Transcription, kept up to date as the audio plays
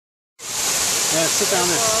Yeah, sit down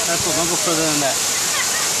there. That's all. Don't go further than that.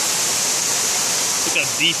 Look how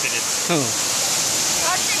deep it is. Oh.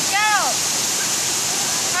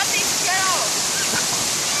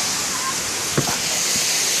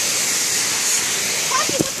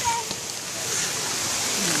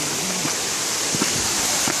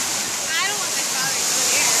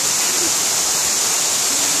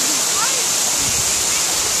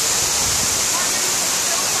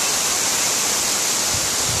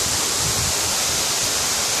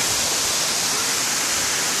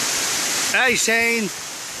 Hey, Shane.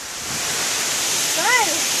 Hi.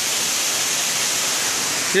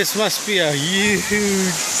 This must be a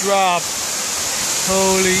huge drop.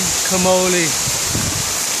 Holy camole.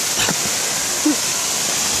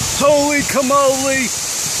 Holy camole.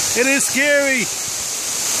 It is scary.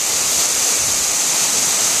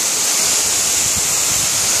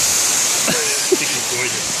 I think it's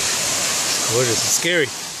gorgeous. It's gorgeous. It's scary.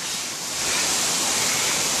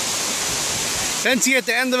 Bensy at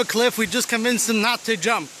the end of a cliff, we just convinced him not to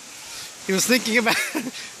jump. He was thinking about...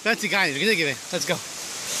 Bensy, guys, you're gonna give it. Let's go.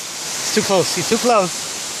 It's too close. He's too close.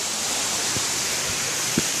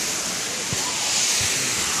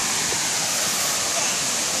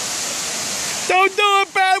 Don't do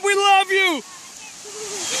it, Bad. We love you.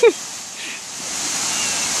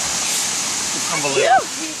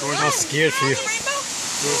 Unbelievable. I'm scared for you.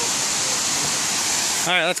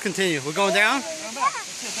 All right, let's continue. We're going down?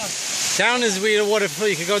 Down is where the waterfall.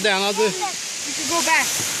 You can go down. I'll do. You can go back.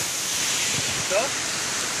 Go?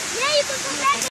 Yeah, you can go back.